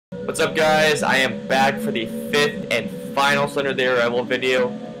What's up, guys? I am back for the 5th and final Slender Day Arrival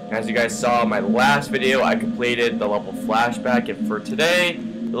video. As you guys saw in my last video, I completed the level flashback, and for today,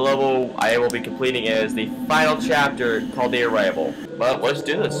 the level I will be completing is the final chapter called the Arrival. But let's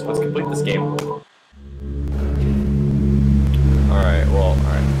do this. Let's complete this game. Alright, well,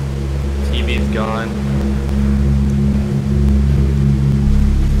 alright. TV's gone.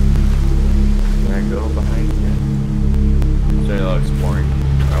 Can I go behind here? So I love exploring.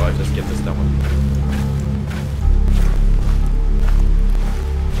 Alright, let's just get this done with.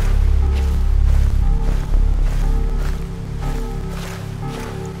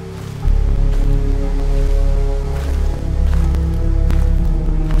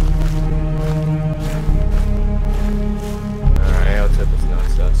 Alright, let's hit this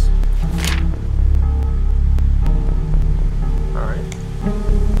nonsense. Alright.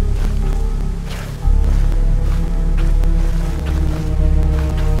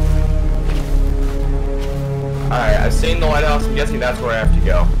 Alright, I've seen the lighthouse. I'm guessing that's where I have to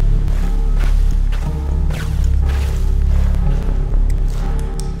go.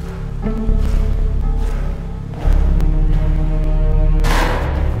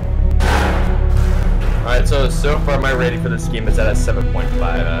 Alright, so far my rating for this game is at a 7.5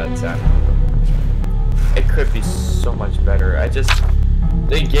 out of 10. It could be so much better.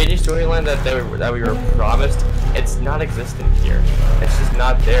 The engaging storyline that we were promised, it's not existent here. It's just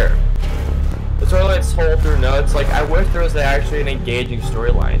not there. The storyline's told through notes. Like, I wish there was actually an engaging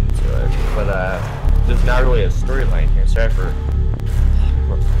storyline to it, but there's not really a storyline here. Sorry for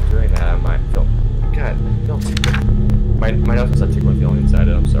doing that. My nose has that tickling feeling inside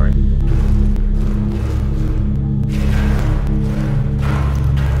it. I'm sorry.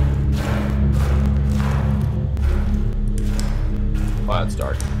 Wow, it's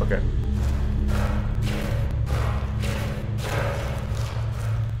dark. Okay.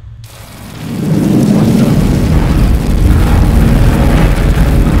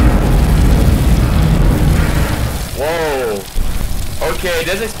 Okay,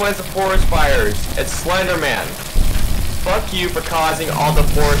 this explains the forest fires. It's Slender Man. Fuck you for causing all the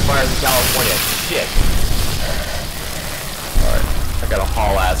forest fires in California. Shit. Alright, I gotta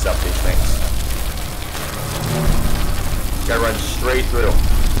haul ass up these things. Gotta run straight through.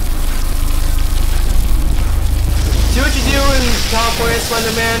 See what you do in California,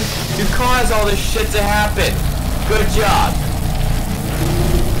 Slender Man? You cause all this shit to happen. Good job.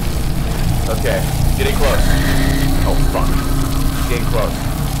 Okay, getting close. Oh fuck. Getting close.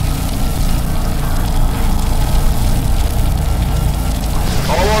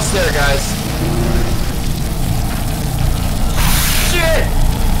 Almost there, guys. Shit!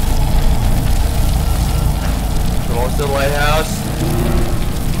 Almost to the lighthouse.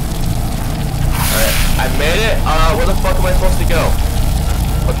 Alright, I made it. Where the fuck am I supposed to go?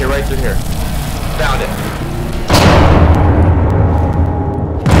 Okay, right through here. Found it.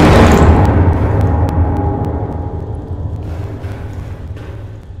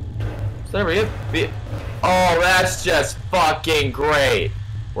 Oh, that's just fucking great.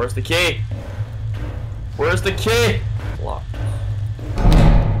 Where's the key? Where's the key? Locked.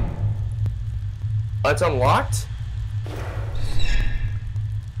 It's unlocked?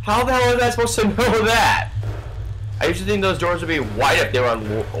 How the hell was I supposed to know that? I usually think those doors would be wide if they were on.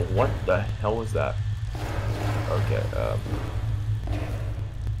 What the hell was that? Okay,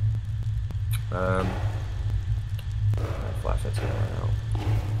 my flashlight's going out.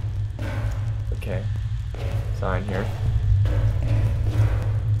 Okay. Sign here.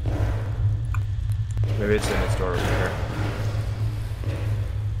 Maybe it's in this door over here.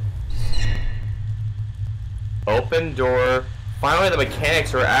 Open door. Finally, the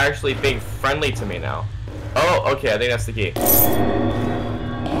mechanics are actually being friendly to me now. Oh, okay. I think that's the key.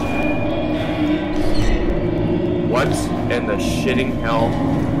 What in the shitting hell?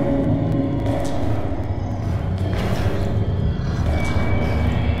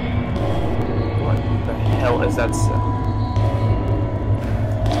 Hell is that?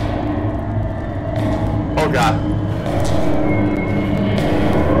 Oh god.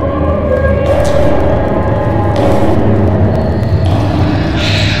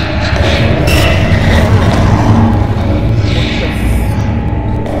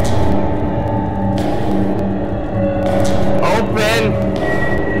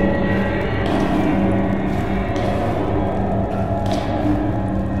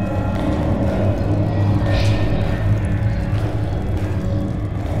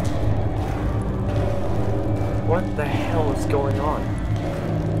 What the hell is going on?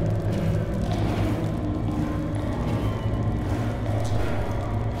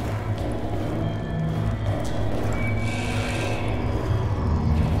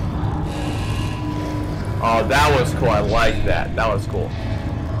 Oh, that was cool. I like that. That was cool.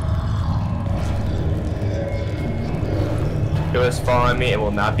 It was following me. It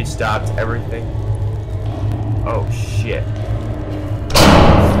will not be stopped. Everything. Oh, shit.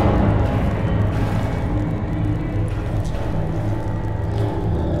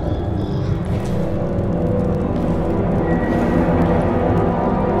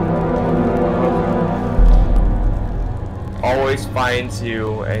 Always finds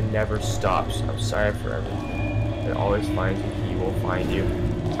you and never stops. I'm sorry for everything. It always finds you. He will find you.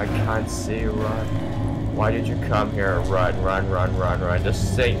 I can't say run. Why did you come here? Run, run, run, run, run.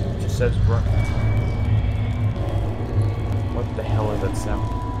 Just say, it just says run. What the hell is that sound?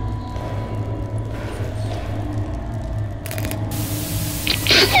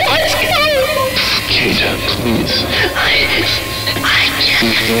 Kata, please. I can't.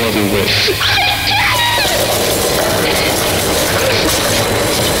 There's no other way.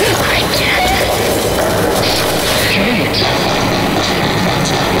 I can't. Kate.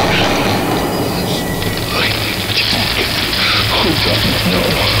 Oh God, no.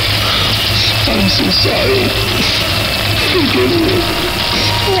 I'm so sorry. Forgive me.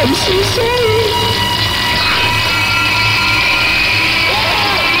 I'm so sorry.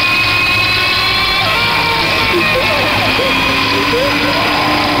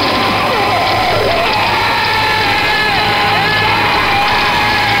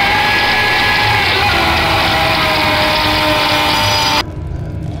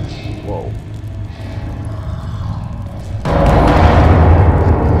 Whoa.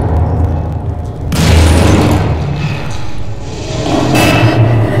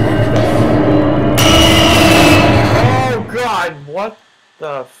 Oh God, what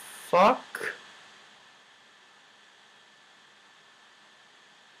the fuck?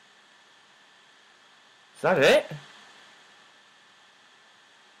 Is that it?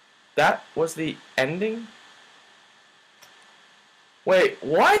 That was the ending? Wait,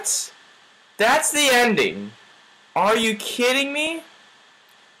 what? That's the ending? Are you kidding me?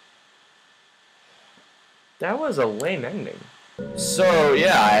 That was a lame ending. So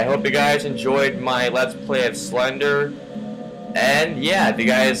yeah, I hope you guys enjoyed my Let's Play of Slender. And yeah, if you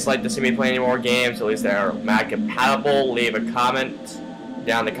guys like to see me play any more games, at least that are Mac compatible, leave a comment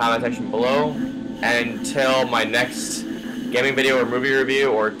down in the comment section below. And until my next gaming video or movie review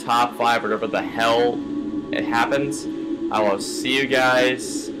or top 5 or whatever the hell it happens, I will see you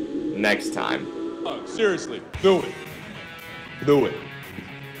guys next time. Seriously, do it. Do it.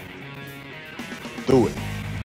 Do it.